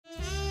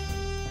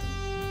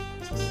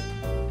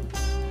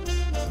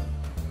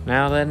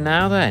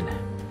Now then,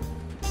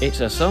 it's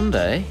a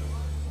Sunday,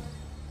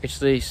 it's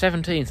the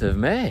 17th of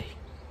May,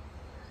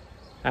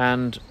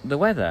 and the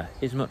weather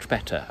is much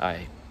better,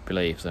 I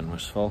believe, than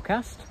was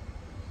forecast.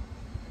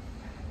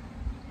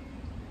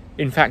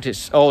 In fact,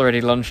 it's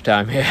already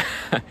lunchtime here.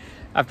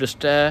 I've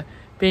just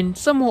been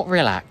somewhat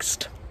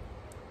relaxed.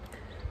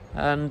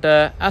 And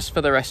as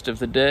for the rest of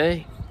the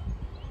day,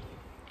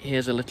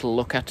 here's a little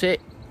look at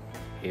it.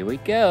 Here we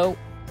go.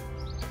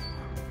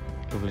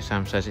 Lovely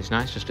Sam says it's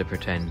nice just to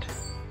pretend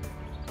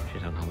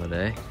she's on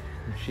holiday.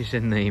 She's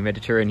in the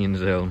Mediterranean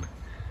zone.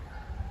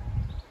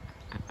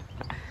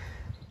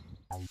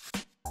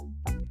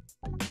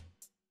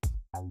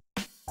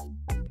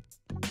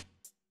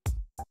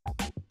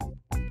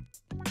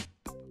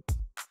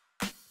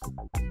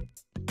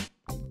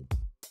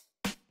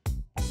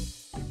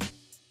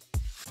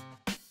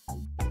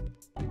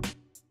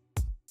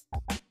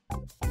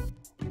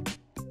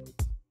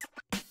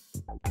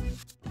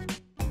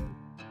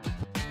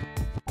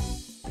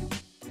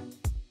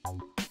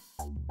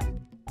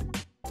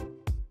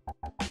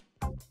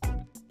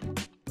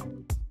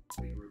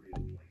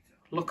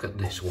 Look at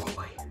this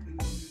Wally.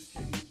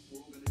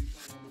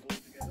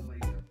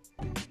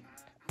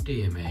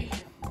 Dear me,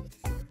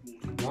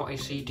 what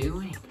is he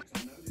doing?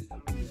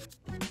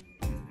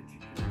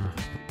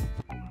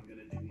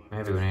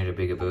 Maybe we need a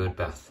bigger bird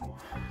bath.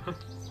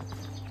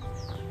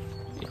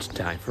 It's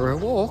time for a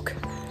walk,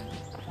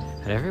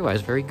 and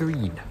everywhere's very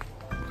green.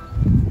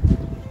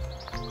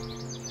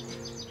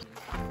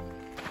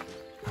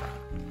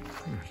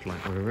 It's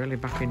like we're really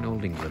back in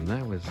Old England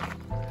there with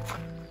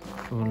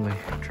only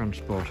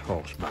transport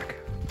horseback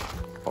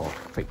or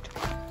feet.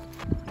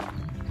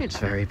 It's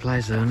very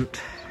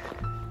pleasant.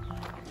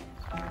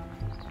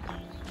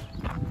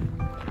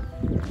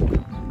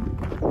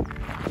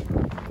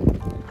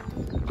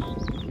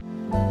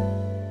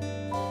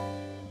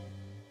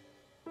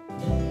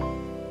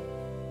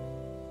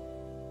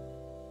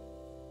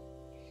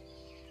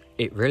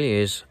 It really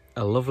is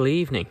a lovely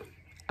evening,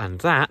 and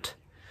that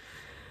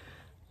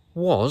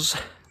was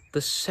the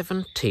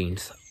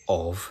 17th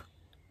of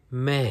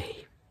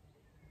May.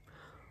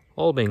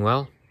 All being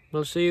well,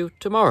 we'll see you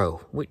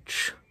tomorrow,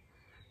 which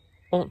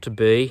ought to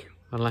be,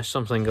 unless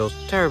something goes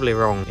terribly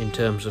wrong in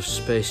terms of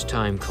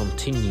space-time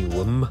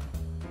continuum,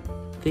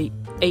 the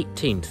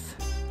 18th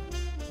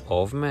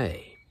of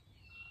May.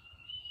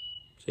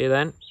 See you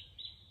then.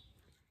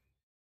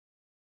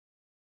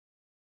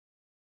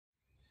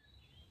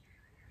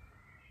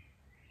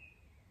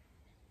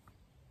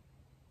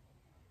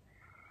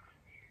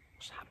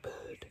 What's that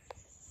bird?